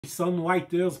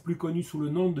Whithers, plus connu sous le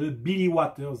nom de Billy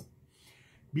Whithers.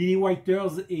 Billy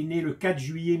Whithers est né le 4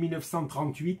 juillet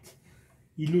 1938.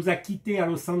 Il nous a quittés à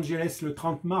Los Angeles le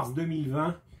 30 mars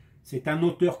 2020. C'est un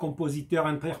auteur, compositeur,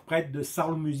 interprète de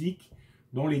soul music,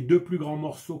 dont les deux plus grands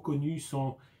morceaux connus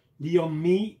sont Lean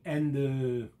Me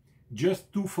and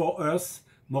Just Two for Us,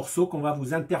 morceaux qu'on va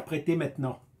vous interpréter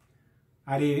maintenant.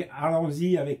 Allez,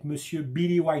 allons-y avec monsieur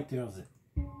Billy Whithers.